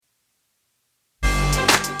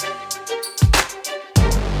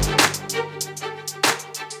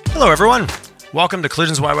Hello, everyone. Welcome to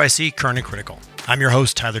Collisions YYC Current and Critical. I'm your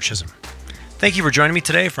host, Tyler Chisholm. Thank you for joining me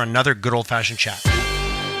today for another good old-fashioned chat.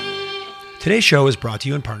 Today's show is brought to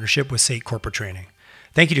you in partnership with SAIT Corporate Training.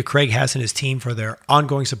 Thank you to Craig Hess and his team for their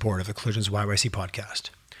ongoing support of the Collisions YYC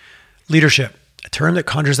podcast. Leadership, a term that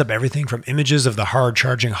conjures up everything from images of the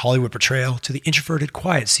hard-charging Hollywood portrayal to the introverted,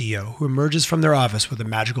 quiet CEO who emerges from their office with a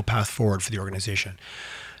magical path forward for the organization.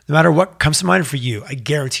 No matter what comes to mind for you, I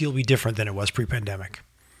guarantee it'll be different than it was pre-pandemic.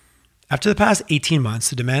 After the past 18 months,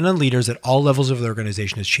 the demand on leaders at all levels of the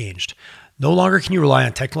organization has changed. No longer can you rely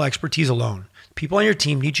on technical expertise alone. People on your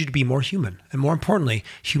team need you to be more human, and more importantly,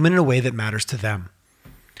 human in a way that matters to them.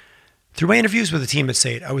 Through my interviews with the team at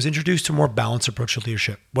SAIT, I was introduced to a more balanced approach to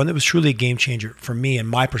leadership, one that was truly a game changer for me and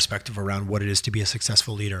my perspective around what it is to be a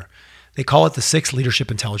successful leader. They call it the 6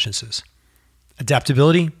 leadership intelligences: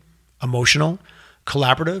 adaptability, emotional,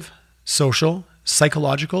 collaborative, social,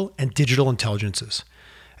 psychological, and digital intelligences.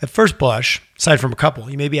 At first blush, aside from a couple,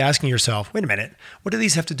 you may be asking yourself, wait a minute, what do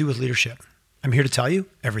these have to do with leadership? I'm here to tell you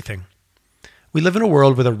everything. We live in a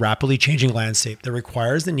world with a rapidly changing landscape that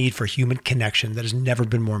requires the need for human connection that has never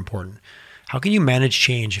been more important. How can you manage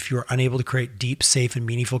change if you are unable to create deep, safe, and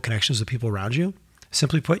meaningful connections with people around you?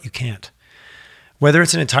 Simply put, you can't. Whether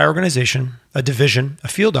it's an entire organization, a division, a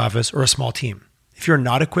field office, or a small team, if you're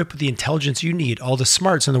not equipped with the intelligence you need, all the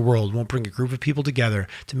smarts in the world won't bring a group of people together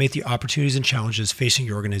to make the opportunities and challenges facing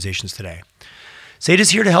your organizations today. SAIT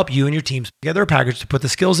is here to help you and your teams put together a package to put the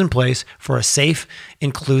skills in place for a safe,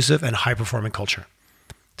 inclusive, and high-performing culture.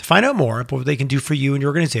 To find out more about what they can do for you and your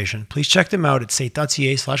organization, please check them out at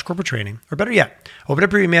sait.ca/corporate training, or better yet, open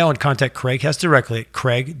up your email and contact Craig Hess directly at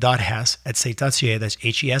craig.hess@sait.ca, that's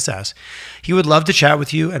HESS. He would love to chat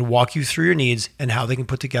with you and walk you through your needs and how they can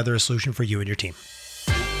put together a solution for you and your team.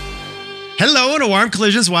 Hello and a warm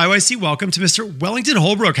Collisions YYC welcome to Mr. Wellington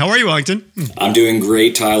Holbrook. How are you, Wellington? I'm doing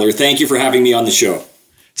great, Tyler. Thank you for having me on the show.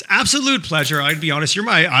 It's an absolute pleasure. I'd be honest, you're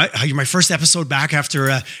my first episode back after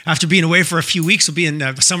being away for a few weeks. We'll be in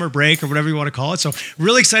summer break or whatever you want to call it. So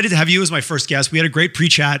really excited to have you as my first guest. We had a great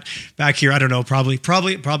pre-chat back here. I don't know, probably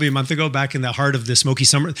a month ago, back in the heart of the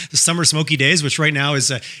summer smoky days, which right now is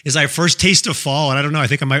our first taste of fall. And I don't know, I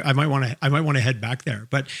think I might want to head back there.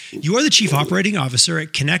 But you are the Chief Operating Officer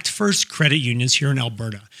at Connect First Credit Unions here in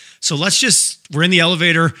Alberta. So we're in the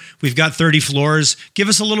elevator. We've got 30 floors. Give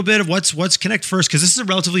us a little bit of what's Connect First, because this is a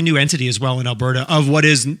relatively new entity as well in Alberta of what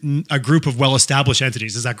is a group of well-established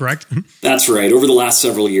entities. Is that correct? That's right. Over the last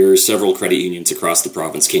several years, several credit unions across the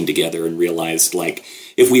province came together and realized,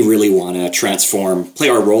 if we really want to play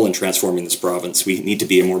our role in transforming this province, we need to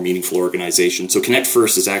be a more meaningful organization. So Connect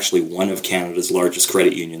First is actually one of Canada's largest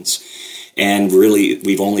credit unions. And really,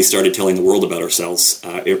 we've only started telling the world about ourselves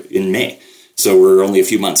in May. So we're only a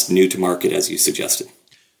few months new to market, as you suggested.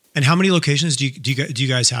 And how many locations do you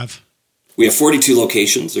guys have? We have 42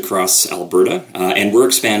 locations across Alberta, and we're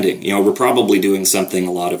expanding. We're probably doing something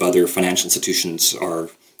a lot of other financial institutions are,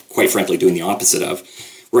 quite frankly, doing the opposite of.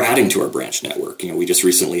 We're adding to our branch network. We just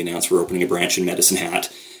recently announced we're opening a branch in Medicine Hat,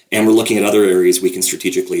 and we're looking at other areas we can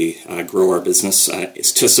strategically grow our business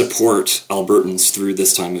to support Albertans through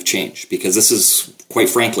this time of change. Because this is, quite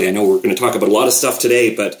frankly, I know we're going to talk about a lot of stuff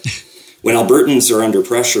today, but when Albertans are under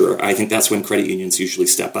pressure, I think that's when credit unions usually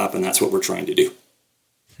step up, and that's what we're trying to do.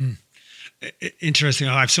 Interesting.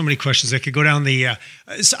 I have so many questions. I could go down I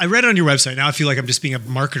read it on your website. Now I feel like I'm just being a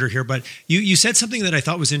marketer here, but you said something that I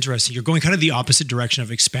thought was interesting. You're going kind of the opposite direction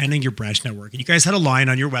of expanding your branch network. And you guys had a line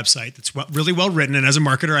on your website that's really well written. And as a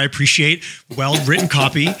marketer, I appreciate well-written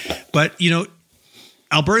copy. But,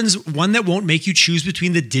 Albertans, one that won't make you choose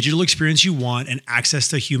between the digital experience you want and access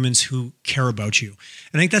to humans who care about you.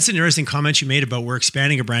 And I think that's an interesting comment you made about we're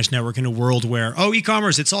expanding a branch network in a world where,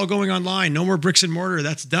 e-commerce, it's all going online. No more bricks and mortar.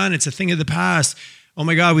 That's done. It's a thing of the past. Oh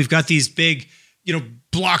my God, we've got these big,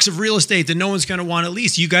 blocks of real estate that no one's going to want at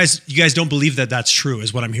least. You guys don't believe that that's true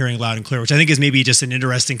is what I'm hearing loud and clear, which I think is maybe just an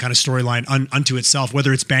interesting kind of storyline unto itself,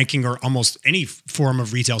 whether it's banking or almost any form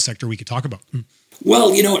of retail sector we could talk about.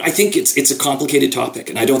 Well, I think it's a complicated topic,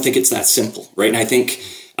 and I don't think it's that simple, right? And I think,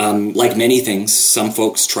 like many things, some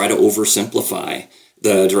folks try to oversimplify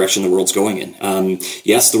the direction the world's going in.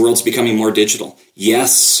 Yes, the world's becoming more digital.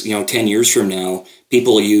 Yes, 10 years from now,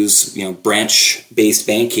 people use, branch-based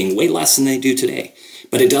banking way less than they do today.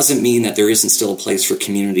 But it doesn't mean that there isn't still a place for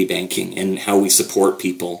community banking and how we support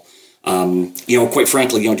people. Quite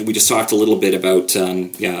frankly, we just talked a little bit about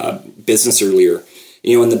business earlier.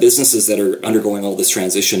 In the businesses that are undergoing all this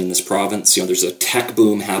transition in this province, there's a tech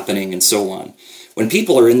boom happening and so on. When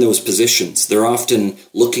people are in those positions, they're often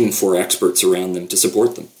looking for experts around them to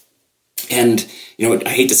support them. And, I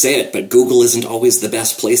hate to say it, but Google isn't always the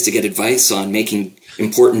best place to get advice on making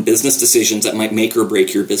important business decisions that might make or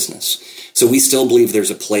break your business. So we still believe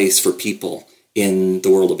there's a place for people in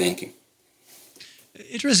the world of banking.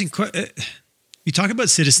 Interesting. You talk about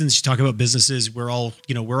citizens, you talk about businesses. We're all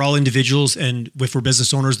individuals, and if we're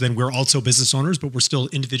business owners, then we're also business owners, but we're still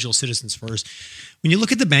individual citizens first. When you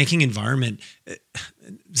look at the banking environment,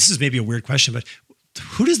 this is maybe a weird question, but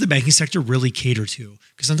who does the banking sector really cater to?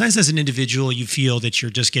 Because sometimes as an individual, you feel that you're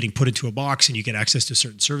just getting put into a box and you get access to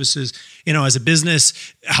certain services. As a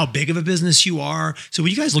business, how big of a business you are. So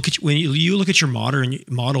when you guys look at when you look at your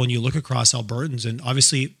model and you look across Albertans, and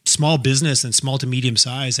obviously small business and small to medium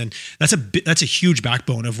size, and that's a huge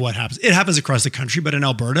backbone of what happens. It happens across the country, but in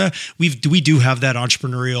Alberta, we do have that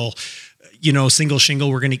entrepreneurial, single shingle,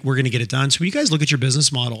 we're going to get it done. So when you guys look at your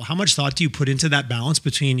business model, how much thought do you put into that balance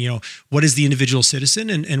between, what is the individual citizen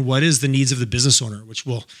and what is the needs of the business owner, which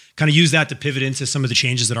we'll kind of use that to pivot into some of the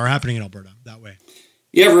changes that are happening in Alberta that way?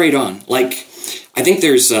 Yeah, right on. I think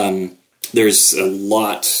there's a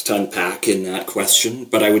lot to unpack in that question,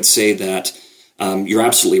 but I would say that you're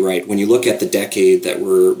absolutely right. When you look at the decade that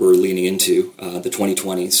we're leaning into, the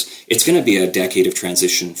 2020s, it's going to be a decade of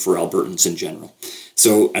transition for Albertans in general.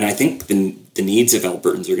 So, and I think the needs of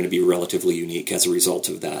Albertans are going to be relatively unique as a result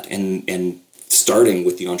of that. And starting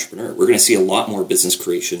with the entrepreneur, we're going to see a lot more business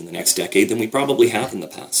creation in the next decade than we probably have in the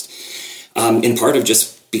past. In part of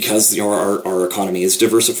just because our economy is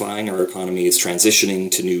diversifying, our economy is transitioning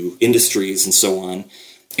to new industries and so on.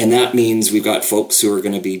 And that means we've got folks who are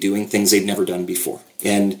going to be doing things they've never done before.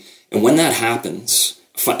 And when that happens,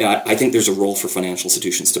 I think there's a role for financial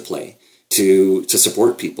institutions to play to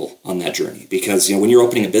support people on that journey. Because, when you're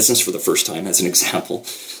opening a business for the first time, as an example,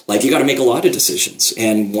 you got to make a lot of decisions.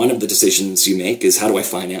 And one of the decisions you make is, how do I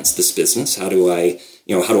finance this business? How do I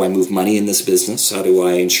move money in this business? How do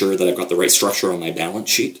I ensure that I've got the right structure on my balance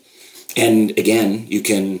sheet? And again, you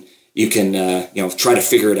can try to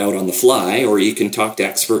figure it out on the fly, or you can talk to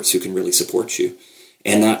experts who can really support you.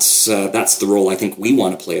 And that's the role I think we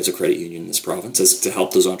want to play as a credit union in this province, is to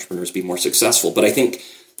help those entrepreneurs be more successful. But I think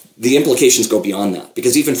the implications go beyond that,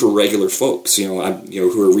 because even for regular folks, who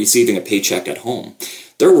are receiving a paycheck at home,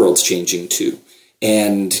 their world's changing too.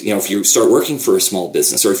 And, if you start working for a small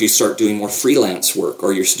business, or if you start doing more freelance work,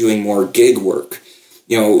 or you're doing more gig work,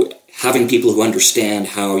 having people who understand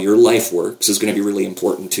how your life works is going to be really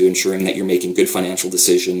important to ensuring that you're making good financial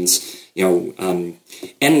decisions,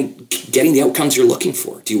 and getting the outcomes you're looking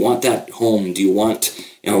for. Do you want that home? Do you want,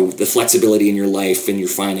 the flexibility in your life and your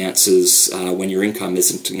finances when your income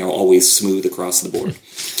isn't, always smooth across the board?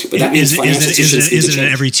 But that means financial institutions is it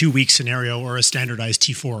an every 2 week scenario or a standardized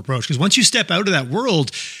T4 approach? Because once you step out of that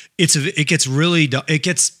world, it gets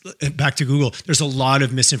back to Google. There's a lot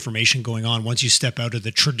of misinformation going on once you step out of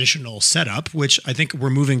the traditional setup, which I think we're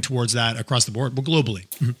moving towards that across the board, but globally.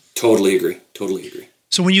 Mm-hmm. Totally agree.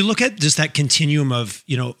 So when you look at just that continuum of,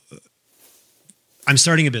 I'm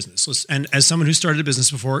starting a business, and as someone who started a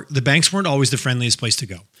business before, the banks weren't always the friendliest place to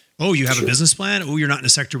go. Oh, you have a business plan? Oh, you're not in a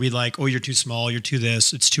sector we like. Oh, you're too small. You're too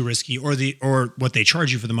this. It's too risky. Or what they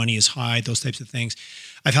charge you for the money is high. Those types of things.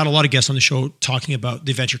 I've had a lot of guests on the show talking about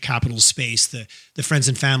the venture capital space, the friends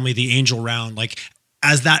and family, the angel round.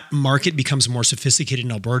 As that market becomes more sophisticated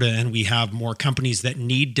in Alberta and we have more companies that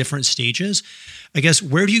need different stages, I guess,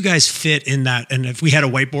 where do you guys fit in that? And if we had a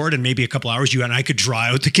whiteboard and maybe a couple hours, you and I could draw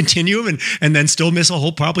out the continuum and then still miss a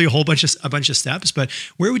bunch of steps. But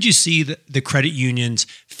where would you see the credit unions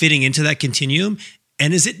fitting into that continuum?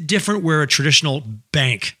 And is it different where a traditional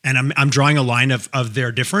bank, and I'm drawing a line of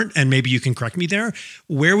they're different, and maybe you can correct me there,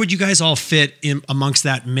 where would you guys all fit in amongst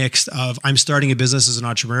that mix of I'm starting a business as an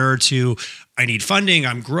entrepreneur to I need funding,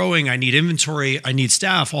 I'm growing, I need inventory, I need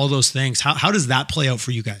staff, all those things. How does that play out for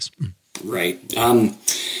you guys? Right.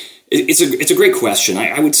 It's a great question.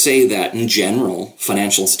 I would say that in general,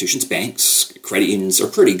 financial institutions, banks, credit unions are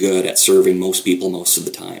pretty good at serving most people most of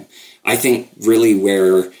the time. I think really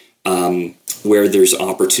where there's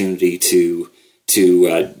opportunity to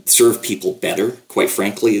serve people better, quite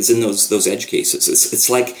frankly, is in those edge cases.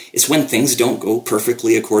 It's when things don't go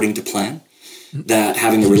perfectly according to plan, that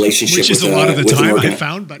having a relationship which is with a lot of the time I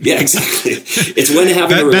found, but yeah, exactly. It's when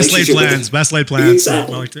having a relationship best laid plans.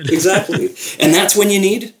 Exactly. And that's when you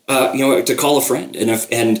need to call a friend. And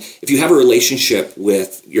if you have a relationship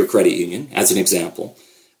with your credit union, as an example,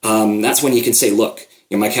 that's when you can say, look,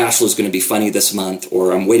 my cash flow is going to be funny this month,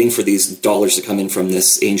 or I'm waiting for these dollars to come in from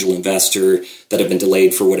this angel investor that have been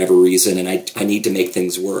delayed for whatever reason, and I need to make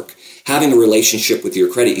things work. Having a relationship with your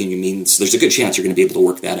credit union means there's a good chance you're going to be able to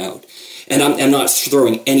work that out. And I'm not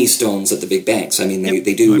throwing any stones at the big banks. I mean,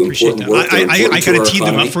 they do important work. I kind of teed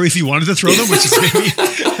them up for if you wanted to throw them, which is maybe,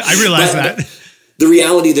 I realize that. The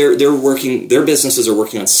reality, their businesses are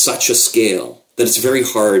working on such a scale that it's very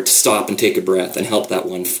hard to stop and take a breath and help that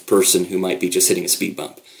one person who might be just hitting a speed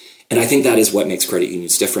bump. And I think that is what makes credit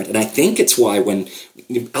unions different. And I think it's why when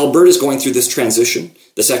Alberta's going through this transition,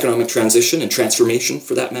 this economic transition and transformation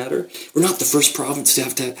for that matter, we're not the first province to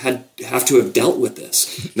have dealt with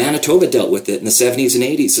this. Manitoba dealt with it in the 70s and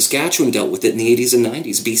 80s. Saskatchewan dealt with it in the 80s and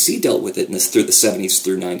 90s. BC dealt with it through the 70s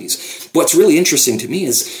through 90s. What's really interesting to me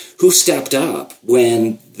is who stepped up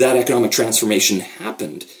when that economic transformation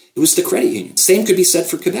happened. It was the credit union. Same could be said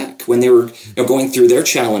for Quebec when they were going through their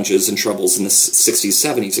challenges and troubles in the 60s,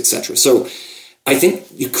 70s, etc. So I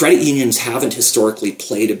think credit unions haven't historically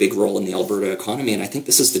played a big role in the Alberta economy, and I think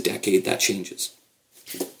this is the decade that changes.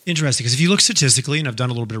 Interesting, because if you look statistically, and I've done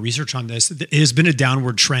a little bit of research on this, it has been a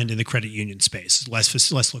downward trend in the credit union space.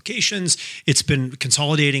 Less locations, it's been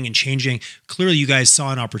consolidating and changing. Clearly, you guys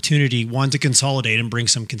saw an opportunity, one, to consolidate and bring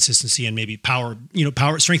some consistency and maybe power,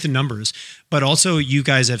 strength in numbers. But also, you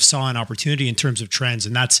guys have saw an opportunity in terms of trends,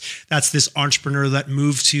 and that's this entrepreneur that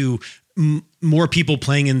moved to more people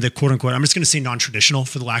playing in the quote unquote, I'm just going to say non-traditional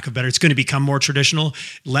for the lack of better. It's going to become more traditional.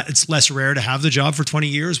 It's less rare to have the job for 20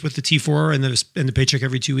 years with the T4 and the paycheck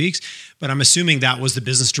every 2 weeks. But I'm assuming that was the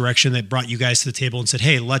business direction that brought you guys to the table and said,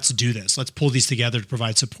 hey, let's do this. Let's pull these together to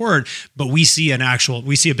provide support. But we see a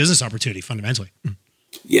business opportunity fundamentally.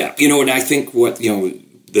 Yeah. And I think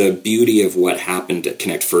the beauty of what happened at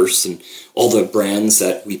Connect First and all the brands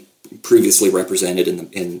that we previously represented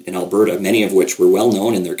in Alberta, many of which were well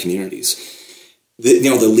known in their communities.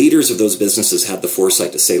 The leaders of those businesses had the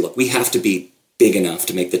foresight to say, look, we have to be big enough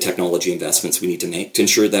to make the technology investments we need to make to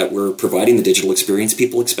ensure that we're providing the digital experience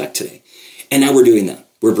people expect today. And now we're doing that.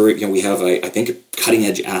 We have I think a cutting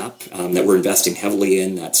edge app that we're investing heavily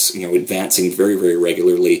in that's advancing very, very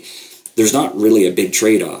regularly. There's not really a big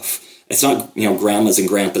trade-off. It's not, grandma's and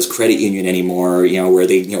grandpa's credit union anymore, where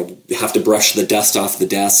they, have to brush the dust off the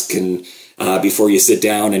desk and before you sit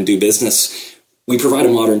down and do business. We provide a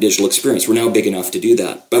modern digital experience. We're now big enough to do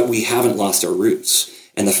that, but we haven't lost our roots.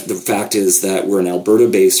 And the fact is that we're an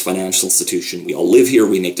Alberta-based financial institution. We all live here.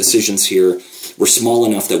 We make decisions here. We're small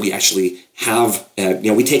enough that we actually have,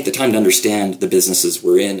 we take the time to understand the businesses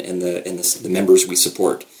we're in and the members we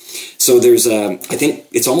support. So there's, I think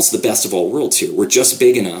it's almost the best of all worlds here. We're just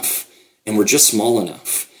big enough. And we're just small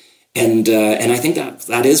enough. And I think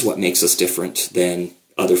that is what makes us different than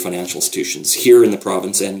other financial institutions here in the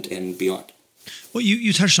province and beyond. Well,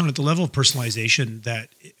 you touched on at the level of personalization that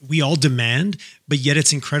we all demand, but yet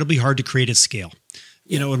it's incredibly hard to create at scale.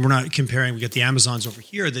 And we're not comparing, we got the Amazons over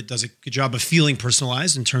here that does a good job of feeling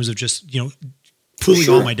personalized in terms of just, pulling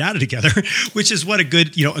all my data together, which is what a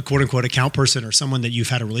good, a quote unquote account person or someone that you've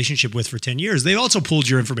had a relationship with for 10 years, they also pulled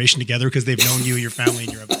your information together because they've known you, your family,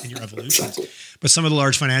 and your evolution. Exactly. But some of the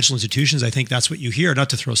large financial institutions, I think that's what you hear, not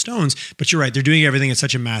to throw stones, but you're right. They're doing everything at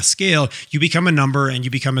such a mass scale. You become a number and you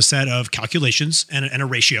become a set of calculations and a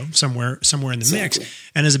ratio somewhere in the mix.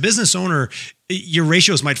 And as a business owner, your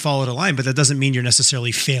ratios might fall out of line, but that doesn't mean you're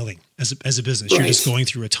necessarily failing as a business. Right. You're just going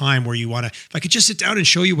through a time where you want to, if I could just sit down and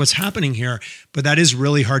show you what's happening here, but that is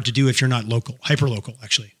really hard to do if you're not local, hyper-local,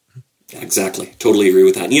 actually. Exactly. Totally agree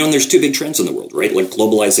with that. And there's two big trends in the world, right? Like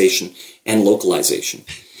globalization and localization.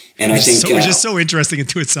 And which is so interesting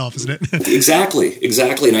into itself, isn't it?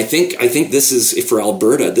 Exactly. And I think this is, for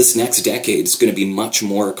Alberta, this next decade is going to be much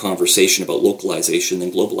more a conversation about localization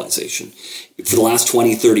than globalization. For the last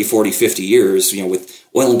 20, 30, 40, 50 years, with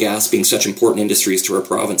oil and gas being such important industries to our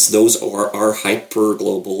province, those are our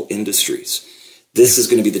hyper-global industries. This is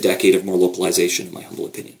going to be the decade of more localization, in my humble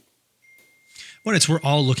opinion. Well, we're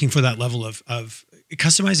all looking for that level of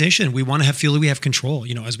customization. We want to feel that we have control,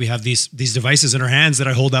 as we have these devices in our hands that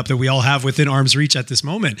I hold up that we all have within arm's reach at this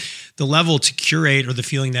moment. The level to curate or the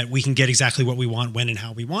feeling that we can get exactly what we want, when and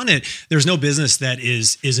how we want it. There's no business that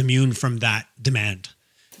is immune from that demand.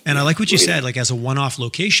 And I like what you said, like as a one-off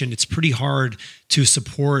location, it's pretty hard to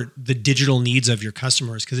support the digital needs of your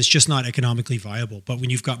customers because it's just not economically viable. But when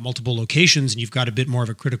you've got multiple locations and you've got a bit more of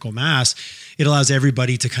a critical mass, it allows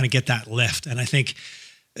everybody to kind of get that lift. And I think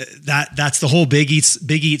that's the whole big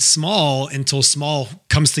eats small until small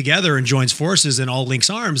comes together and joins forces and all links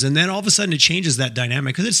arms. And then all of a sudden it changes that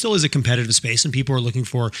dynamic because it still is a competitive space and people are looking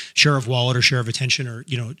for share of wallet or share of attention or,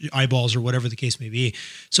 eyeballs or whatever the case may be.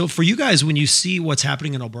 So for you guys, when you see what's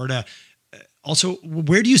happening in Alberta, Also,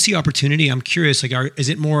 where do you see opportunity? I'm curious, like, is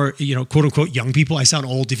it more, quote unquote, young people? I sound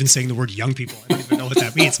old even saying the word young people. I don't even know what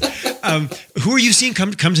that means. Who are you seeing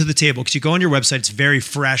come to the table? Because you go on your website, it's very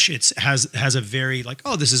fresh. It has a very like,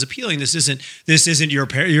 oh, this is appealing. This isn't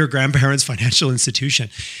your grandparents' financial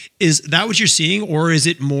institution. Is that what you're seeing, or is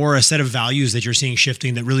it more a set of values that you're seeing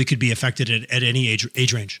shifting that really could be affected at any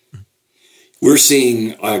age range? We're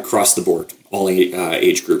seeing across the board, all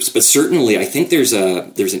age groups, but certainly I think there's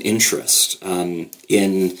an interest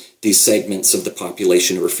in these segments of the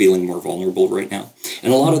population who are feeling more vulnerable right now,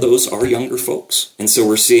 and a lot of those are younger folks. And so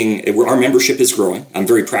we're seeing our membership is growing. I'm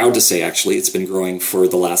very proud to say, actually, it's been growing for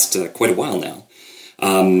the last quite a while now,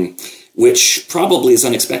 which probably is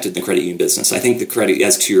unexpected in the credit union business. I think the credit,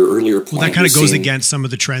 as to your earlier point, well, that kind of goes against some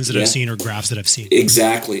of the trends that I've seen or graphs that I've seen.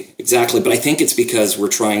 Exactly. But I think it's because we're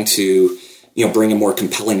trying to bring a more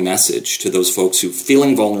compelling message to those folks who are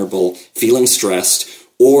feeling vulnerable, feeling stressed,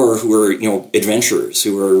 or who are, adventurers,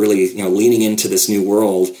 who are really, leaning into this new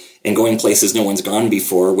world and going places no one's gone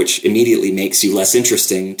before, which immediately makes you less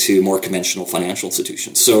interesting to more conventional financial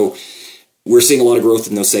institutions. So we're seeing a lot of growth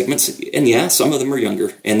in those segments. And yeah, some of them are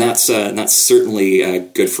younger. And that's certainly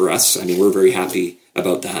good for us. I mean, we're very happy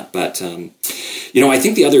about that. But, I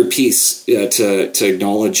think the other piece to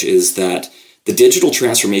acknowledge is that the digital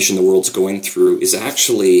transformation the world's going through is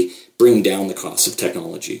actually bringing down the cost of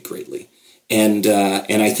technology greatly. And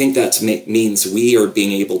I think that means we are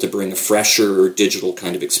being able to bring a fresher digital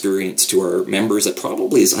kind of experience to our members that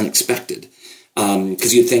probably is unexpected.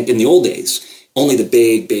 Because you'd think in the old days, only the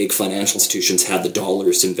big financial institutions had the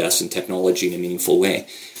dollars to invest in technology in a meaningful way.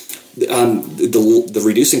 The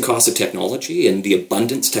reducing cost of technology and the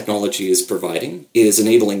abundance technology is providing is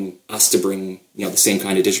enabling us to bring the same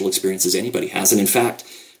kind of digital experience as anybody has, and in fact,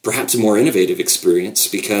 perhaps a more innovative experience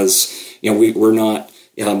because we're not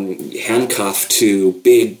handcuffed to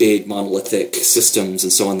big monolithic systems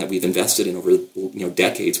and so on that we've invested in over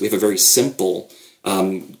decades. We have a very simple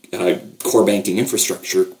core banking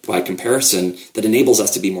infrastructure by comparison that enables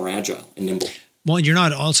us to be more agile and nimble. Well, and you're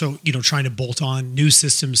not also, trying to bolt on new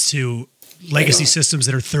systems to legacy systems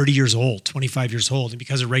that are 30 years old, 25 years old. And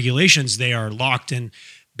because of regulations, they are locked in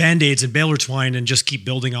Band-Aids and baler twine and just keep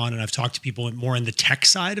building on. And I've talked to people more in the tech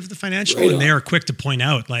side of the financial, and they are quick to point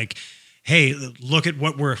out, like, hey, look at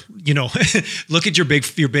what we're, look at your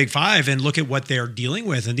big five and look at what they're dealing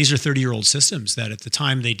with. And these are 30-year-old systems that at the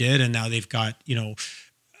time they did, and now they've got,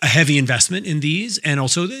 a heavy investment in these, and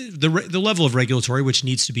also the level of regulatory, which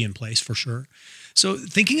needs to be in place for sure. So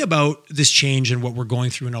thinking about this change and what we're going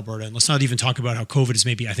through in Alberta, and let's not even talk about how COVID has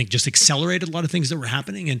maybe, I think, just accelerated a lot of things that were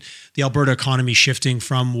happening, and the Alberta economy shifting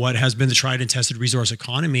from what has been the tried and tested resource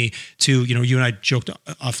economy to, you and I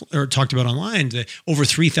talked about online, the over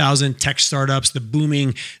 3,000 tech startups, the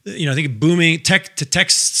booming, I think booming tech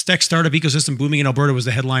startup ecosystem booming in Alberta was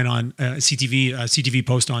the headline on CTV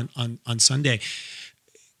post on Sunday.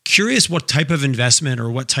 Curious what type of investment or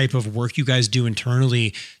what type of work you guys do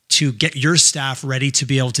internally to get your staff ready to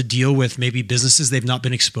be able to deal with maybe businesses they've not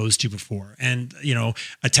been exposed to before. And,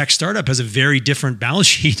 a tech startup has a very different balance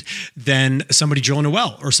sheet than somebody drilling a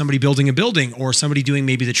well or somebody building a building or somebody doing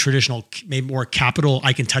maybe the traditional, maybe more capital,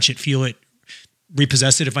 I can touch it, feel it,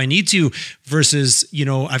 repossess it if I need to, versus,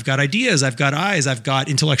 I've got ideas, I've got eyes, I've got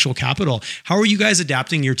intellectual capital. How are you guys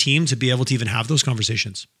adapting your team to be able to even have those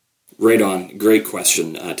conversations? Right on. Great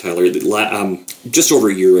question, Tyler. Just over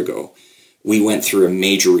a year ago, we went through a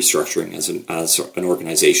major restructuring as an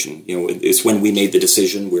organization. It's when we made the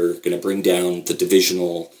decision we're going to bring down the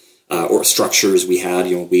divisional or structures we had.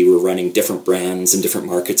 We were running different brands in different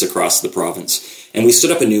markets across the province, and we stood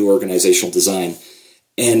up a new organizational design.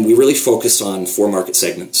 And we really focused on 4 market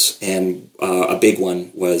segments, and a big one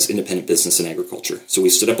was independent business and agriculture. So we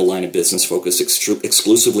stood up a line of business focused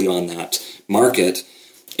exclusively on that market.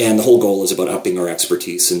 And the whole goal is about upping our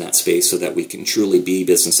expertise in that space so that we can truly be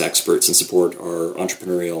business experts and support our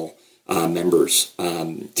entrepreneurial members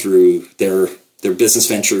through their business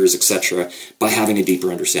ventures, etc., by having a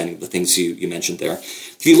deeper understanding of the things you mentioned there.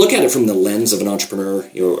 If you look at it from the lens of an entrepreneur,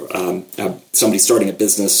 somebody starting a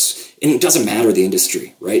business, and it doesn't matter the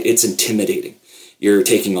industry, right? It's intimidating. You're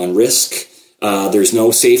taking on risk. There's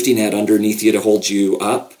no safety net underneath you to hold you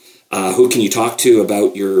up. Who can you talk to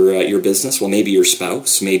about your business? Well, maybe your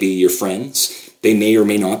spouse, maybe your friends. They may or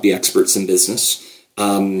may not be experts in business.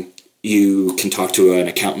 You can talk to an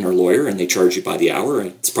accountant or lawyer, and they charge you by the hour.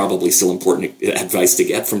 It's probably still important advice to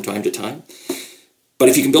get from time to time. But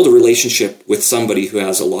if you can build a relationship with somebody who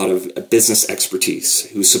has a lot of business expertise,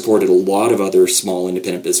 who supported a lot of other small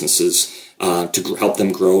independent businesses to help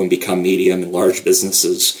them grow and become medium and large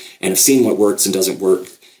businesses, and have seen what works and doesn't work,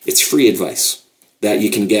 it's free advice. that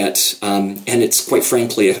you can get, and it's quite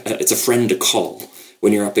frankly, it's a friend to call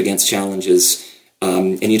when you're up against challenges,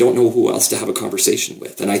 and you don't know who else to have a conversation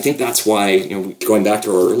with. And I think that's why, going back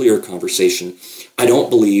to our earlier conversation, I don't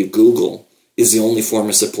believe Google is the only form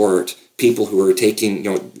of support. People who are taking,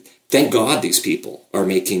 thank God these people are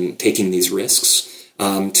taking these risks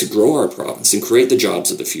to grow our province and create the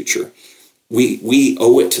jobs of the future. We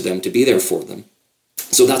owe it to them to be there for them.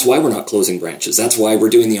 So that's why we're not closing branches. That's why we're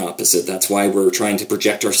doing the opposite. That's why we're trying to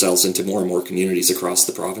project ourselves into more and more communities across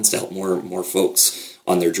the province to help more and more folks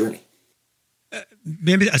on their journey.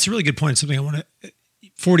 Maybe that's a really good point. Something I want to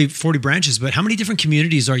 40 branches, but how many different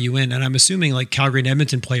communities are you in? And I'm assuming like Calgary and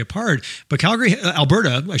Edmonton play a part, but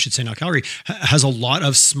Alberta, I should say not Calgary, has a lot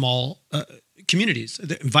of small communities,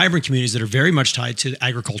 vibrant communities that are very much tied to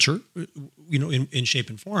agriculture, in shape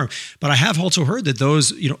and form. But I have also heard that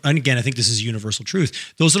those, and again, I think this is universal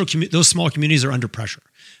truth. Those those small communities are under pressure.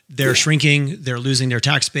 They're shrinking. They're losing their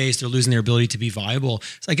tax base. They're losing their ability to be viable.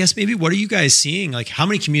 So I guess maybe what are you guys seeing? Like how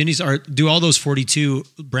many communities do all those 42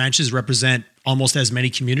 branches represent almost as many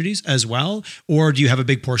communities as well? Or do you have a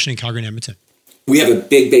big portion in Calgary and Edmonton? We have a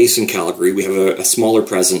big base in Calgary. We have a smaller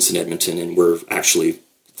presence in Edmonton, and we're actually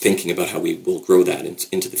thinking about how we will grow that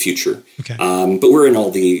into the future. Okay. But we're in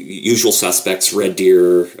all the usual suspects, Red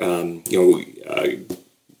Deer,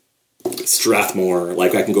 Strathmore,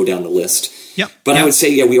 like I can go down the list. Yep. But I would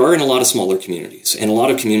say, we are in a lot of smaller communities, and a lot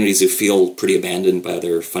of communities who feel pretty abandoned by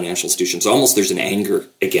their financial institutions. Almost there's an anger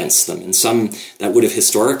against them, and some that would have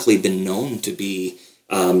historically been known to be,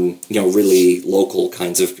 really local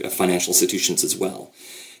kinds of financial institutions as well.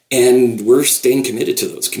 And we're staying committed to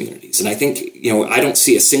those communities. And I think, I don't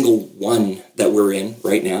see a single one that we're in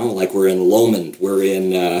right now, like we're in Lomond, we're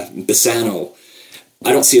in Bassano.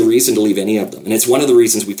 I don't see a reason to leave any of them. And it's one of the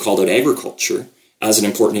reasons we've called out agriculture as an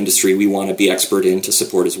important industry we want to be expert in to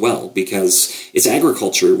support as well, because it's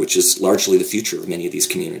agriculture, which is largely the future of many of these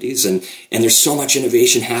communities. And there's so much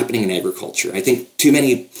innovation happening in agriculture. I think too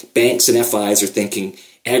many banks and FIs are thinking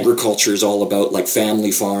agriculture is all about like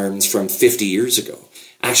family farms from 50 years ago.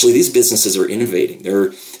 Actually, these businesses are innovating.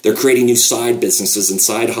 They're creating new side businesses and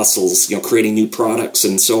side hustles, creating new products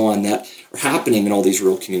and so on that are happening in all these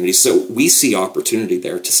rural communities. So we see opportunity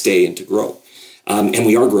there to stay and to grow. And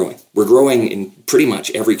we are growing. We're growing in pretty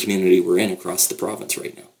much every community we're in across the province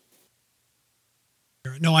right now.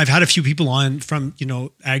 No, I've had a few people on from,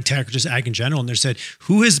 ag tech or just ag in general, and they said,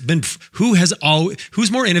 who's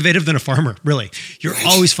more innovative than a farmer? Really, you're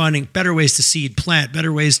always finding better ways to seed, plant,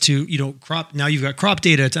 better ways to, crop. Now you've got crop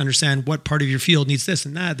data to understand what part of your field needs this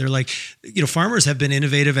and that. They're like, farmers have been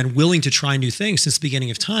innovative and willing to try new things since the beginning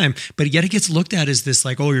of time, but yet it gets looked at as this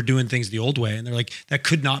like, oh, you're doing things the old way. And they're like, that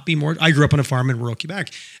could not be more. I grew up on a farm in rural Quebec,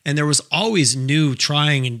 and there was always new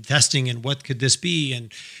trying and testing and what could this be?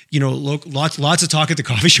 And, lots of talk at the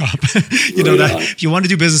coffee shop. If you want to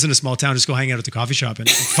do business in a small town, just go hang out at the coffee shop and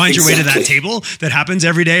find your way to that table that happens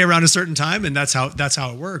every day around a certain time. And that's how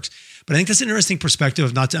it works. But I think that's an interesting perspective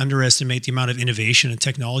of not to underestimate the amount of innovation and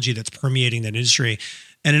technology that's permeating that industry.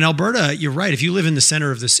 And in Alberta, you're right. If you live in the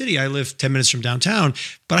center of the city, I live 10 minutes from downtown,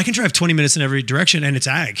 but I can drive 20 minutes in every direction and it's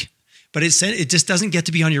ag. But it just doesn't get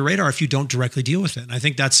to be on your radar if you don't directly deal with it. And I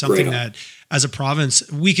think that's something that as a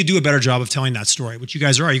province, we could do a better job of telling that story, which you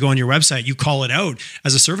guys are. You go on your website, you call it out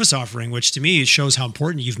as a service offering, which to me shows how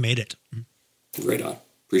important you've made it. Right on.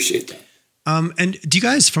 Appreciate that. And do you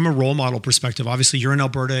guys, from a role model perspective, obviously you're in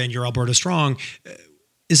Alberta and you're Alberta Strong.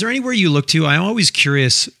 Is there anywhere you look to? I'm always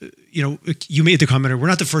curious, you made the comment, we're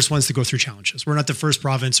not the first ones to go through challenges. We're not the first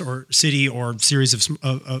province or city or series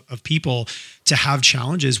of people to have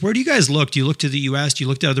challenges. Where do you guys look? Do you look to the US? Do you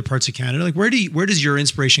look to other parts of Canada? Like where does your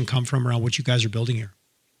inspiration come from around what you guys are building here?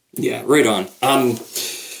 Yeah, right on.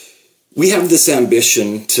 We have this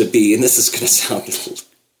ambition to be, and this is going to sound a little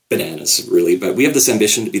bananas really, but we have this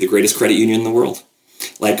ambition to be the greatest credit union in the world.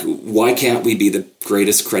 Like, why can't we be the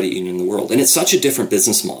greatest credit union in the world? And it's such a different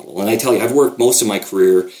business model. And I tell you, I've worked most of my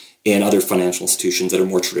career in other financial institutions that are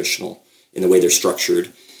more traditional in the way they're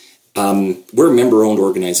structured. We're a member-owned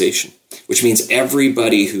organization, which means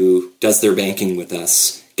everybody who does their banking with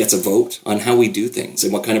us gets a vote on how we do things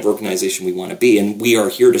and what kind of organization we want to be. And we are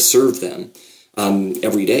here to serve them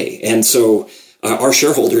every day. And so our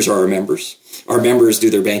shareholders are our members. Our members do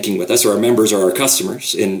their banking with us, or our members are our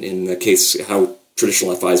customers, in the case how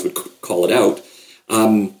traditional FIs would call it out.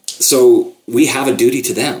 So we have a duty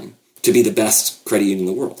to them to be the best credit union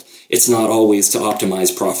in the world. It's not always to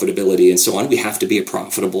optimize profitability and so on. We have to be a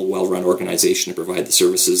profitable, well-run organization to provide the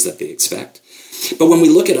services that they expect. But when we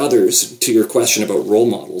look at others, to your question about role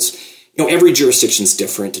models, every jurisdiction's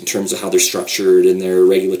different in terms of how they're structured and their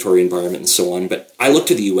regulatory environment and so on. But I look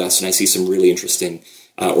to the U.S. and I see some really interesting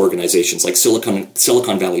organizations like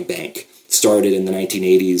Silicon Valley Bank, started in the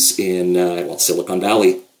 1980s in Silicon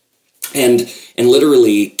Valley, and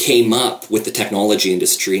literally came up with the technology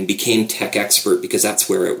industry and became tech expert because that's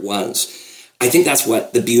where it was. I think that's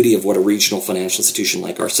what the beauty of what a regional financial institution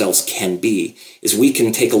like ourselves can be, is we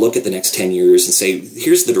can take a look at the next 10 years and say,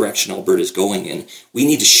 here's the direction Alberta is going in. We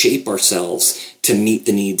need to shape ourselves to meet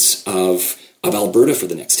the needs of Alberta for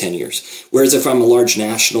the next 10 years. Whereas if I'm a large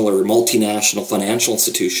national or multinational financial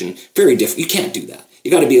institution, very different. You can't do that.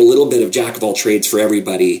 You got to be a little bit of jack of all trades for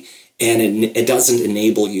everybody, and it doesn't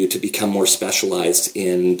enable you to become more specialized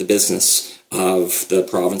in the business of the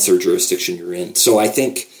province or jurisdiction you're in. So I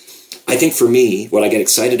think for me, what I get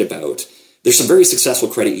excited about, there's some very successful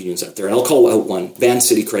credit unions out there, and I'll call out one,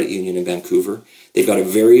 Vancity Credit Union in Vancouver. They've got a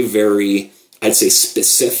very, very, I'd say,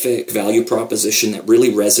 specific value proposition that really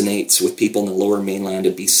resonates with people in the lower mainland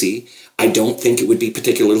of BC. I don't think it would be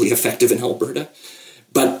particularly effective in Alberta,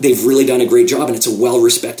 but they've really done a great job, and it's a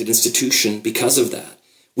well-respected institution because of that.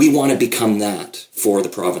 We want to become that for the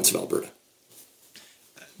province of Alberta.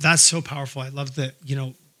 That's so powerful. I love that,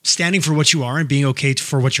 standing for what you are and being okay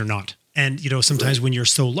for what you're not. And, sometimes when you're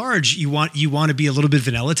so large, you want to be a little bit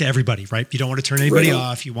vanilla to everybody, right? You don't want to turn anybody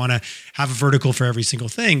off. You want to have a vertical for every single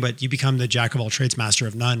thing, but you become the jack of all trades, master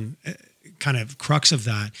of none kind of crux of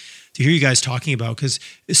that. To hear you guys talking about, because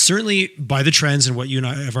certainly by the trends and what you and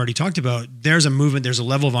I have already talked about, there's a movement, there's a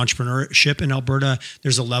level of entrepreneurship in Alberta.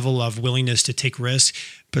 There's a level of willingness to take risks.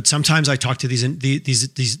 But sometimes I talk to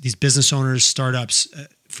these business owners, startups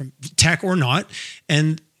from tech or not,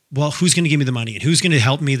 and well, who's going to give me the money and who's going to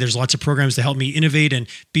help me? There's lots of programs to help me innovate and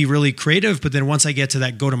be really creative. But then once I get to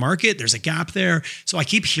that go to market, there's a gap there. So I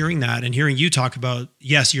keep hearing that and hearing you talk about,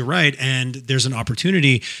 yes, you're right. And there's an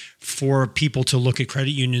opportunity for people to look at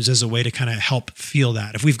credit unions as a way to kind of help feel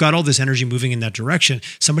that. If we've got all this energy moving in that direction,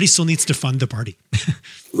 somebody still needs to fund the party.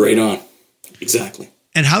 Right on. Exactly.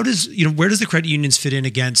 And how does, where does the credit unions fit in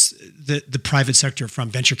against the private sector, from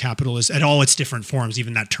venture capitalists at all its different forms?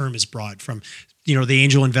 Even that term is broad, from the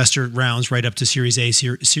angel investor rounds right up to Series A,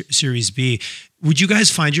 Series B. Would you guys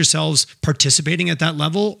find yourselves participating at that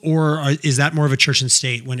level, or is that more of a church and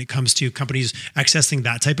state when it comes to companies accessing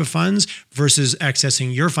that type of funds versus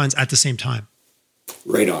accessing your funds at the same time?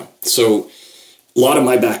 Right on. So a lot of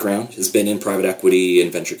my background has been in private equity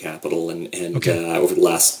and venture capital, and over the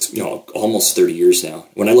last almost 30 years now.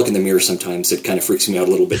 When I look in the mirror, sometimes it kind of freaks me out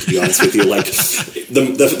a little bit, to be honest with you. Like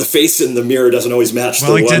the face in the mirror doesn't always match.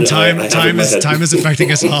 Wellington, time is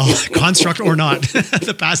affecting us all, construct or not.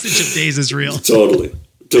 The passage of days is real. Totally.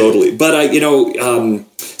 But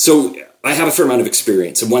so I have a fair amount of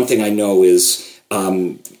experience, and one thing I know is,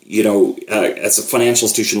 as a financial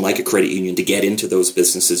institution like a credit union, to get into those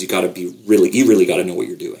businesses, you really got to know what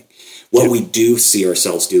you're doing. What we do see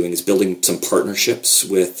ourselves doing is building some partnerships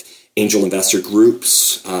with angel investor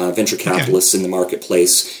groups, venture capitalists in the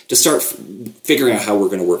marketplace to start figuring out how we're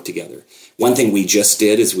going to work together. One thing we just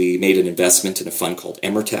did is we made an investment in a fund called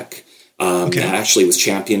Emertech. That actually was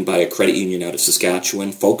championed by a credit union out of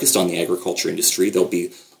Saskatchewan, focused on the agriculture industry.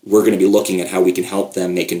 We're going to be looking at how we can help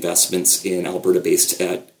them make investments in Alberta-based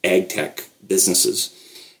ag tech businesses.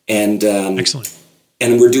 And excellent.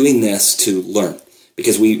 And we're doing this to learn,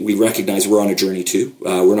 because we recognize we're on a journey too.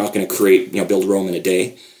 We're not going to build Rome in a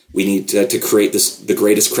day. We need to create the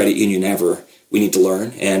greatest credit union ever. We need to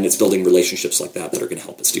learn, and it's building relationships like that are going to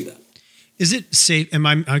help us do that. Is it safe?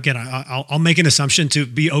 I'll make an assumption to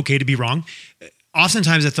be okay to be wrong.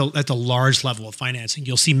 Oftentimes at the large level of financing,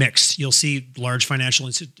 you'll see mixed. You'll see large financial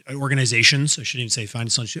organizations. I shouldn't even say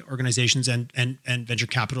financial organizations and venture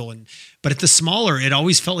capital. But at the smaller, it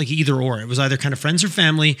always felt like either or. It was either kind of friends or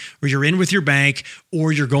family, or you're in with your bank,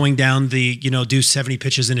 or you're going down the do 70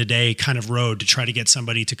 pitches in a day kind of road to try to get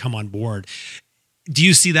somebody to come on board. Do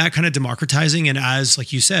you see that kind of democratizing, and as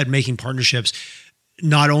like you said, making partnerships?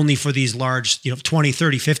 Not only for these large, $20,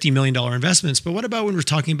 $30, $50 million investments, but what about when we're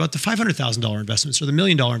talking about the $500,000 investments or the $1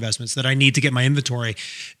 million investments that I need to get my inventory?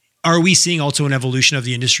 Are we seeing also an evolution of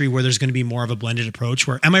the industry where there's going to be more of a blended approach?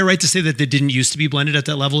 Where, am I right to say that they didn't used to be blended at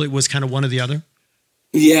that level? It was kind of one or the other?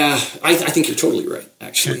 Yeah, I think you're totally right,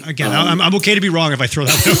 actually. Again, I'm okay to be wrong if I throw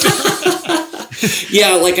that out.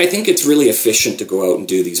 Yeah, I think it's really efficient to go out and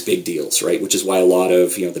do these big deals, right? Which is why a lot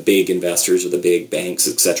of, the big investors or the big banks,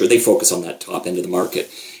 et cetera, they focus on that top end of the market.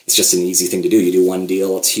 It's just an easy thing to do. You do one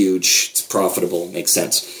deal, it's huge, it's profitable, makes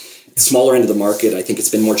sense. Smaller end of the market, I think it's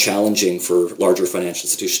been more challenging for larger financial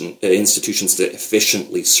institutions to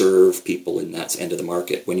efficiently serve people in that end of the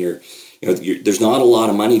market. When you're there's not a lot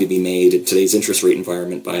of money to be made in today's interest rate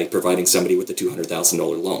environment by providing somebody with a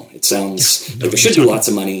 $200,000 loan. It sounds like there should be lots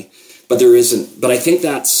of money, but there isn't. But I think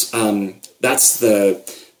that's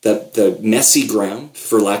the messy ground,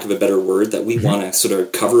 for lack of a better word, that we want to sort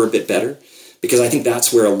of cover a bit better, because I think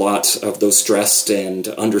that's where a lot of those stressed and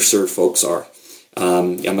underserved folks are.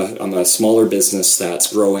 I'm a smaller business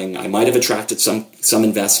that's growing. I might have attracted some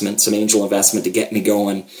investment, some angel investment to get me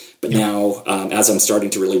going, but now as I'm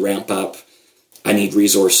starting to really ramp up, I need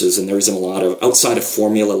resources, and there isn't a lot of outside of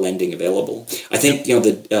formula lending available. I think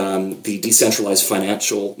the decentralized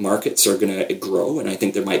financial markets are going to grow, and I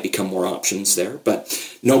think there might become more options there. But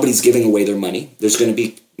nobody's giving away their money. There's going to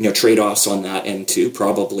be trade-offs on that end too.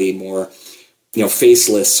 Probably more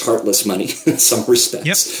faceless, heartless money in some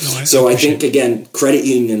respects. Yep. No, I think again, credit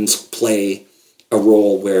unions play a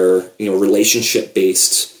role where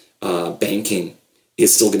relationship-based banking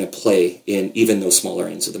is still going to play in even those smaller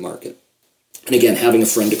ends of the market. And again, having a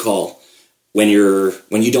friend to call when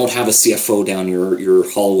you don't have a CFO down your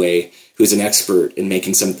hallway who's an expert in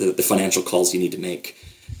making some of the financial calls you need to make,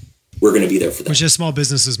 we're going to be there for them. Which is small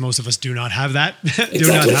businesses, most of us do not have that. Do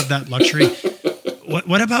not have that luxury.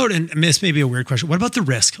 What about, and this may be a weird question, what about the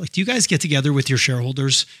risk? Like, do you guys get together with your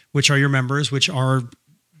shareholders, which are your members, we've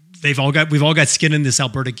all got skin in this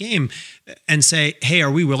Alberta game, and say, hey,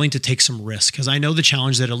 are we willing to take some risk? Because I know the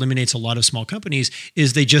challenge that eliminates a lot of small companies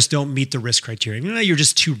is they just don't meet the risk criteria. You're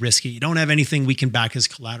just too risky. You don't have anything we can back as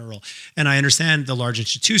collateral. And I understand the large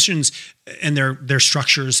institutions and their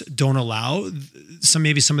structures don't allow some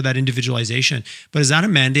of that individualization. But is that a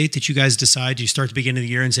mandate that you guys decide? You start at the beginning of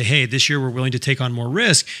the year and say, hey, this year we're willing to take on more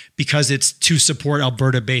risk because it's to support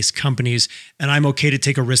Alberta-based companies, and I'm okay to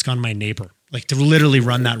take a risk on my neighbor? Like, to literally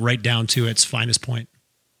run that right down to its finest point.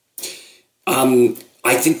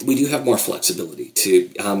 I think we do have more flexibility to,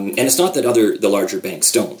 and it's not that the larger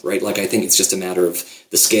banks don't, right? Like, I think it's just a matter of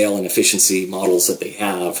the scale and efficiency models that they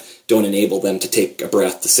have don't enable them to take a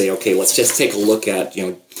breath to say, okay, let's just take a look at,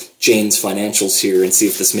 Jane's financials here and see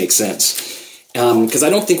if this makes sense. Because I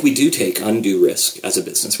don't think we do take undue risk as a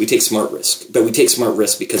business. We take smart risk, but we take smart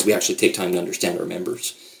risk because we actually take time to understand our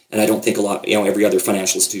members. And I don't think every other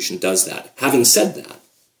financial institution does that. Having said that,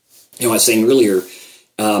 I was saying earlier,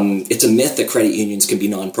 it's a myth that credit unions can be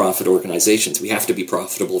nonprofit organizations. We have to be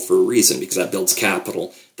profitable for a reason, because that builds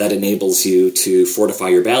capital that enables you to fortify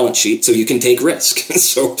your balance sheet so you can take risk.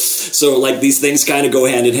 so like these things kind of go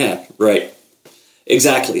hand in hand, right?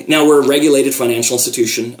 Exactly. Now, we're a regulated financial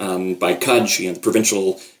institution by CUDG. The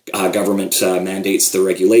provincial government mandates the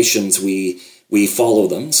regulations. We follow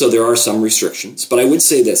them, so there are some restrictions. But I would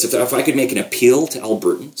say this, if I could make an appeal to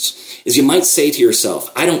Albertans, is you might say to yourself,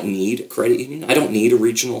 I don't need a credit union, I don't need a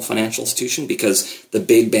regional financial institution because the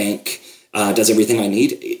big bank does everything I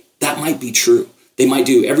need. That might be true. They might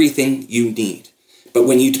do everything you need. But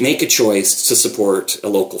when you make a choice to support a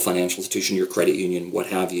local financial institution, your credit union, what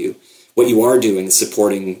have you, what you are doing is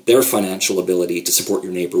supporting their financial ability to support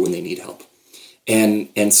your neighbor when they need help.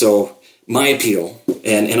 And so my appeal,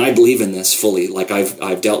 and I believe in this fully, like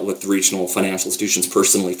I've dealt with regional financial institutions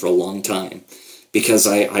personally for a long time, because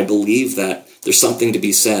I believe that there's something to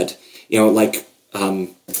be said. Do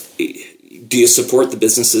you support the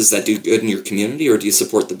businesses that do good in your community, or do you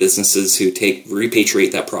support the businesses who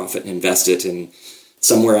repatriate that profit and invest it in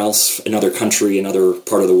somewhere else, another country, another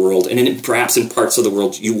part of the world, and perhaps in parts of the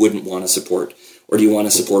world you wouldn't want to support? Or do you want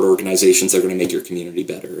to support organizations that are going to make your community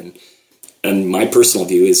better? And my personal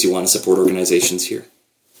view is you want to support organizations here.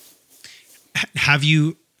 Have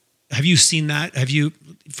you seen that? Have you,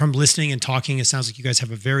 from listening and talking, it sounds like you guys have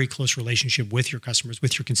a very close relationship with your customers,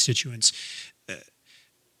 with your constituents.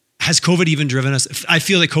 Has COVID even driven us? I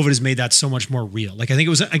feel like COVID has made that so much more real. Like, I think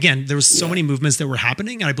it was, again, there was so many movements that were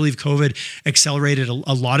happening, and I believe COVID accelerated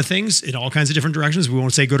a lot of things in all kinds of different directions. We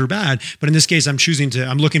won't say good or bad, but in this case, I'm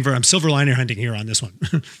silver lining hunting here on this one.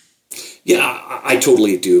 Yeah, I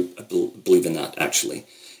totally do believe in that, actually.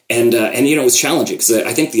 And it was challenging because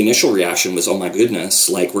I think the initial reaction was, oh my goodness,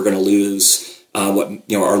 like we're going to lose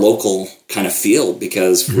our local kind of feel,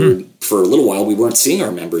 because for a little while we weren't seeing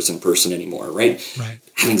our members in person anymore, right? Right.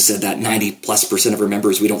 Having said that, 90+% of our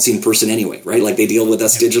members we don't see in person anyway, right? Like, they deal with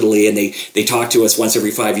us digitally, and they talk to us once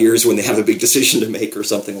every 5 years when they have a big decision to make or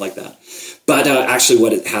something like that. But actually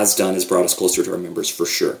what it has done is brought us closer to our members for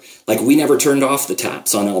sure. Like, we never turned off the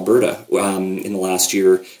taps on Alberta in the last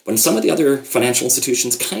year, when some of the other financial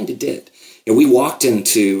institutions kind of did. We walked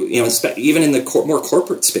into, even in the more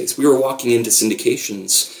corporate space, we were walking into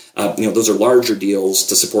syndications. Those are larger deals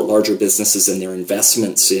to support larger businesses and their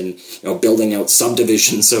investments in, building out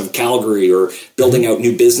subdivisions of Calgary, or building out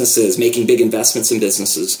new businesses, making big investments in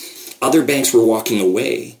businesses. Other banks were walking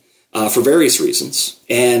away for various reasons,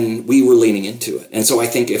 and we were leaning into it. And so I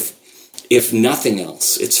think if nothing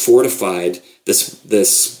else, it's fortified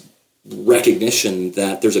this recognition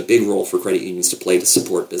that there's a big role for credit unions to play to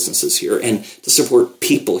support businesses here and to support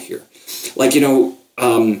people here. Like,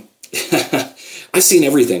 I've seen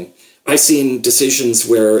everything. I've seen decisions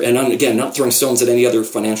where, and I'm, again, not throwing stones at any other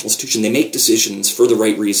financial institution, they make decisions for the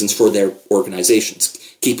right reasons for their organizations.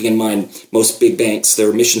 Keeping in mind, most big banks,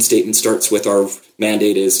 their mission statement starts with our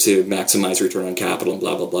mandate is to maximize return on capital and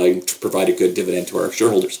blah, blah, blah, and to provide a good dividend to our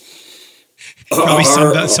shareholders. Probably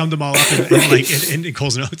summed them all up in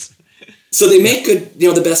Cole's notes. So they make good,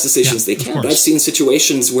 the best decisions they can. But I've seen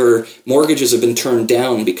situations where mortgages have been turned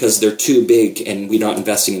down because they're too big and we're not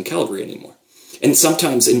investing in Calgary anymore. And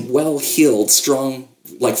sometimes in well-heeled, strong,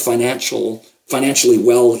 like financially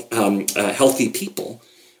healthy people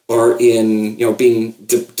are in, being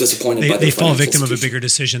disappointed by they fall victim of a bigger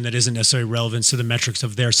decision that isn't necessarily relevant to the metrics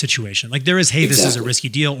of their situation. Like there is, hey, this is a risky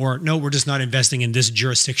deal, or no, we're just not investing in this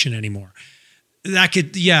jurisdiction anymore. That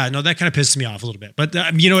could, that kind of pisses me off a little bit, but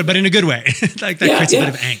but in a good way. Like that creates a bit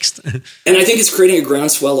of angst. And I think it's creating a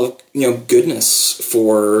groundswell of, goodness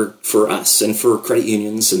for us and for credit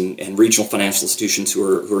unions and regional financial institutions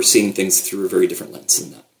who are seeing things through a very different lens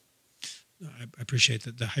than that. I appreciate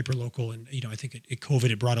the hyperlocal, and I think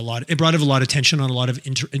COVID brought a lot of attention on a lot of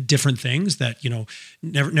different things that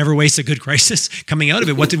never waste a good crisis coming out of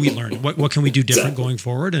it. What did we learn? What can we do different going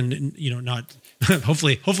forward? And not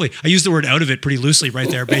hopefully I use the word out of it pretty loosely right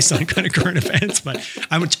there based on kind of current events, but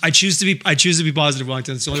I choose to be positive,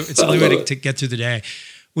 Wellington. So it's the only way to get through the day.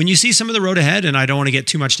 When you see some of the road ahead, and I don't want to get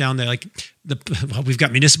too much down there, like we've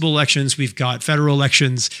got municipal elections, we've got federal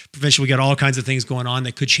elections, provincial, we got all kinds of things going on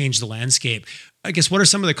that could change the landscape. I guess, what are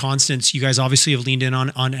some of the constants? You guys obviously have leaned in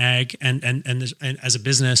on ag and as a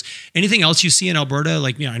business. Anything else you see in Alberta?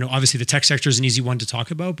 Like, I know obviously the tech sector is an easy one to talk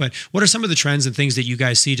about, but what are some of the trends and things that you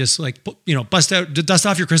guys see? Just like, dust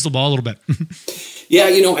off your crystal ball a little bit. Yeah,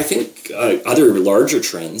 I think other larger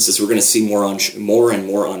trends is we're going to see more and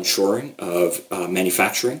more onshoring of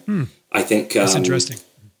manufacturing. I think that's interesting.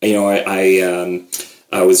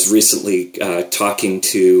 I was recently talking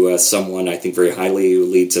to someone I think very highly who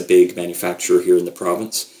leads a big manufacturer here in the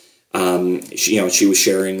province. She was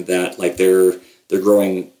sharing that like they're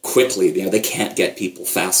growing quickly. They can't get people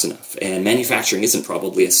fast enough, and manufacturing isn't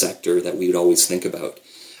probably a sector that we would always think about.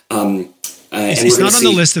 It's not on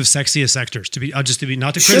the list of sexiest sectors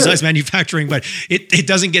not to criticize manufacturing, but it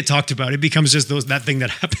doesn't get talked about. It becomes just that thing that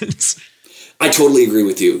happens. I totally agree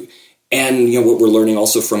with you. And, what we're learning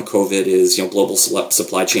also from COVID is, global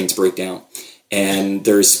supply chains break down. And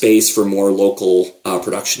there's space for more local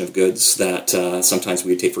production of goods that sometimes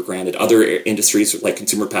we take for granted. Other industries like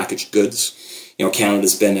consumer packaged goods,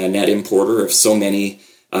 Canada's been a net importer of so many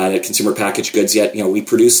consumer packaged goods, yet, we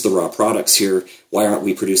produce the raw products here. Why aren't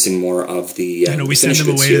we producing more of the we send them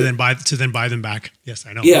away to then buy them back. Yes,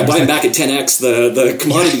 I know. Yeah, buy them back at 10x the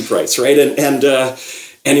commodity price, right?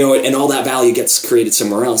 And all that value gets created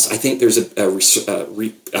somewhere else. I think there's a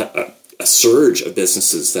surge of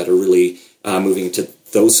businesses that are really moving into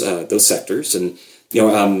those sectors, and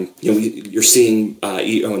you're seeing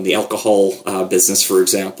in the alcohol business, for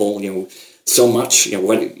example, so much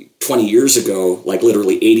 20 years ago, like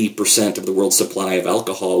literally 80% of the world's supply of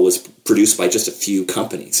alcohol was produced by just a few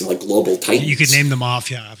companies, like global titans. You could name them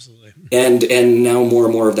off, yeah, absolutely. And now more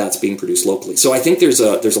and more of that's being produced locally. So I think there's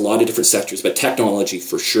a lot of different sectors, but technology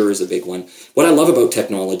for sure is a big one. What I love about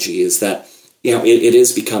technology is that it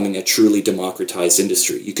is becoming a truly democratized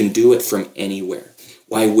industry. You can do it from anywhere.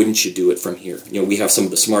 Why wouldn't you do it from here? We have some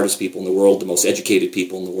of the smartest people in the world, the most educated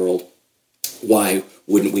people in the world. Why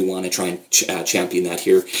wouldn't we want to try and champion that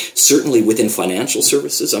here? Certainly within financial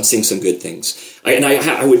services, I'm seeing some good things.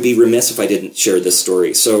 I would be remiss if I didn't share this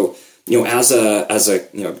story. So, as a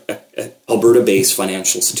Alberta-based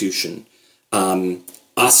financial institution,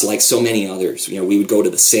 us, like so many others, we would go to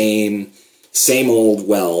the same old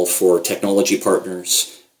well for technology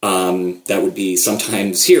partners that would be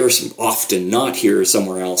sometimes here, often not here,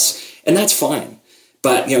 somewhere else, and that's fine.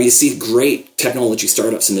 But you see great technology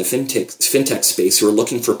startups in the fintech space who are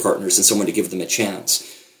looking for partners and someone to give them a chance.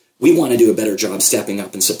 We want to do a better job stepping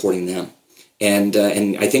up and supporting them. And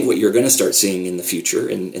I think what you're going to start seeing in the future,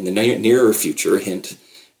 in the nearer future, hint,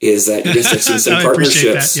 is that you're going to start seeing some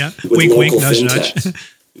partnerships with local fintechs. Nudge.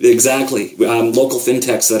 Exactly, local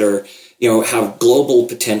fintechs that are have global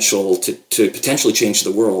potential to potentially change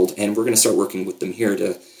the world, and we're going to start working with them here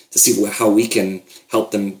to see how we can help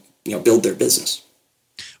them build their business.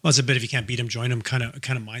 well, it's a bit if you can't beat them, join them kind of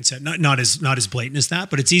mindset. Not as blatant as that,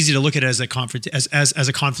 but it's easy to look at it as a conflict, as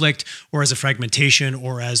a conflict, or as a fragmentation,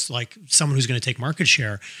 or as like someone who's going to take market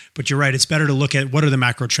share. But you're right; it's better to look at what are the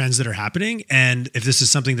macro trends that are happening, and if this is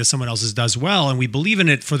something that someone else does well, and we believe in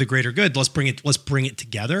it for the greater good, let's bring it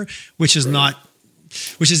together, which is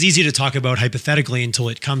easy to talk about hypothetically until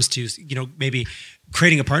it comes to, maybe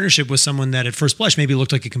creating a partnership with someone that at first blush maybe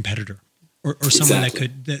looked like a competitor. Or someone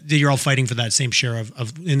that you're all fighting for that same share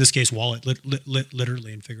of in this case, wallet,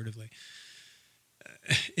 literally and figuratively.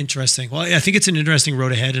 Interesting. Well, I think it's an interesting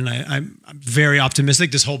road ahead, and I'm very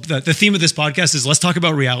optimistic. The theme of this podcast is let's talk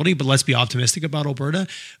about reality, but let's be optimistic about Alberta.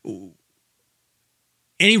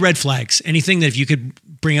 Any red flags? Anything that if you could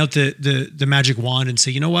bring out the magic wand and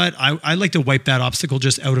say, you know what, I'd like to wipe that obstacle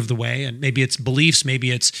just out of the way, and maybe it's beliefs,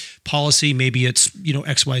 maybe it's policy, maybe it's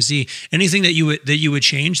XYZ. Anything that you would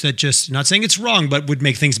change that just, not saying it's wrong, but would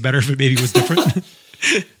make things better if it maybe was different.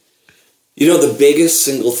 The biggest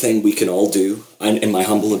single thing we can all do, in my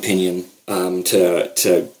humble opinion,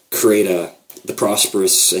 to create the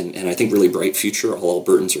prosperous and I think really bright future all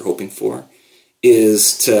Albertans are hoping for,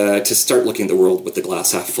 is to start looking at the world with the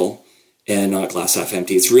glass half full and not glass half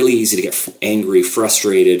empty. It's really easy to get angry,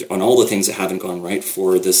 frustrated on all the things that haven't gone right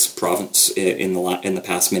for this province in the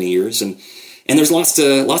past many years, and there's lots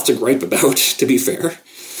to gripe about, to be fair.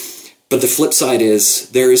 But the flip side is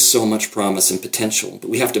there is so much promise and potential, but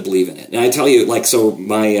we have to believe in it. And I tell you,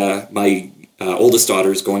 my oldest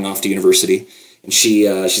daughter is going off to university, and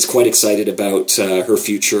she's quite excited about her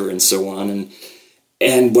future and so on.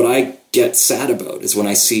 And what I get sad about is when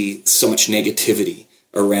I see so much negativity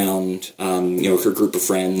around her group of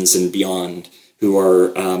friends and beyond who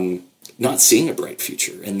are not seeing a bright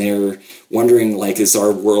future, and they're wondering, is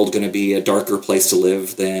our world going to be a darker place to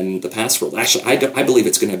live than the past world? Actually, I believe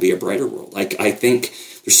it's going to be a brighter world. I think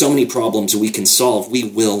there's so many problems we can solve, we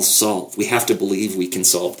will solve. We have to believe we can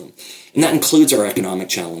solve them. And that includes our economic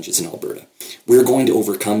challenges in Alberta. We're going to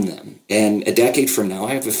overcome them. And a decade from now,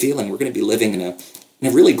 I have a feeling we're going to be living in a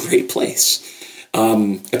really great place.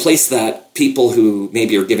 A place that people who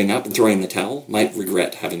maybe are giving up and throwing in the towel might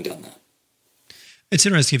regret having done that. It's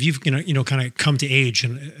interesting if you've kind of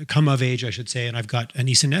come of age, I should say, and I've got a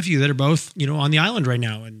niece and nephew that are both on the island right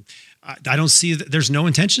now, and I don't see that there's no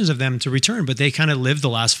intentions of them to return, but they kind of lived the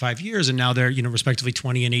last 5 years, and now they're respectively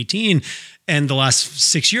 20 and 18, and the last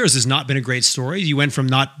 6 years has not been a great story. You went from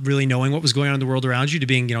not really knowing what was going on in the world around you to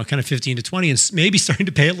being kind of 15 to 20 and maybe starting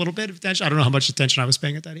to pay a little bit of attention. I don't know how much attention I was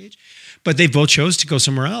paying at that age. But they both chose to go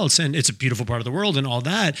somewhere else, and it's a beautiful part of the world and all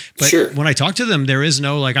that. But sure, when I talk to them, there is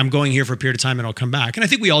no I'm going here for a period of time and I'll come back. And I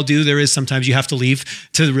think we all do. There is sometimes you have to leave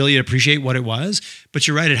to really appreciate what it was. But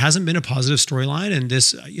you're right, it hasn't been a positive storyline. And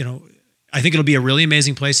this, I think it'll be a really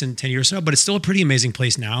amazing place in 10 years from now, but it's still a pretty amazing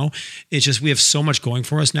place now. It's just we have so much going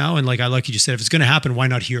for us now. And like you just said, if it's going to happen, why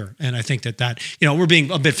not here? And I think that we're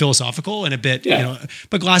being a bit philosophical and a bit,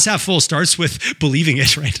 but glass half full starts with believing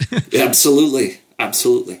it, right? Absolutely.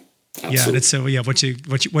 Yeah, and it's so what you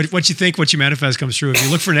think, what you manifest comes true. If you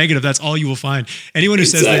look for negative, that's all you will find. Anyone who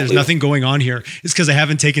says that there's nothing going on here is because they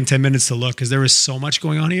haven't taken 10 minutes to look, because there is so much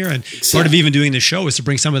going on here. And part of even doing this show is to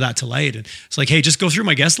bring some of that to light. And it's like, hey, just go through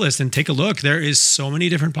my guest list and take a look. There is so many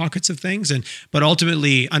different pockets of things, but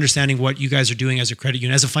ultimately understanding what you guys are doing as a credit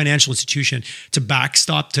union, as a financial institution, to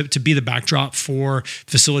backstop, to be the backdrop for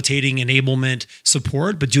facilitating enablement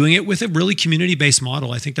support, but doing it with a really community-based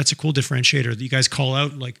model. I think that's a cool differentiator that you guys call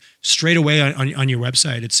out straight away on your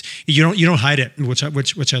website. It's you don't hide it, which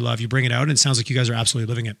I love. You bring it out, and it sounds like you guys are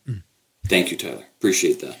absolutely living it. Thank you, Tyler.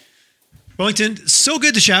 Appreciate that. Wellington, so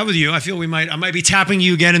good to chat with you. I feel I might be tapping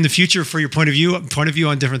you again in the future for your point of view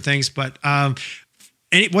on different things. But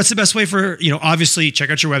what's the best way for obviously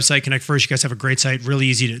check out your website, Connect First. You guys have a great site, really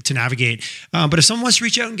easy to navigate. But if someone wants to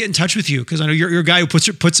reach out and get in touch with you, because I know you're a guy who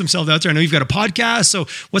puts himself out there. I know you've got a podcast. So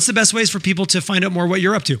what's the best ways for people to find out more what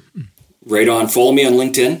you're up to? Right on. Follow me on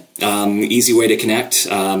LinkedIn. Easy way to connect.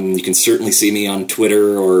 You can certainly see me on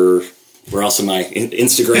Twitter or where else am I?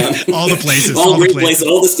 Instagram. All the places. all the places.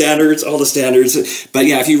 All the standards. But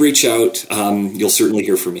yeah, if you reach out, you'll certainly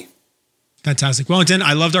hear from me. Fantastic. Wellington,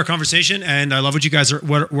 I loved our conversation, and I love what you guys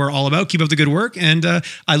we're all about. Keep up the good work, and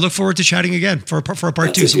I look forward to chatting again for a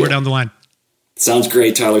part two, somewhere down the line. Sounds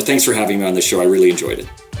great, Tyler. Thanks for having me on the show. I really enjoyed it.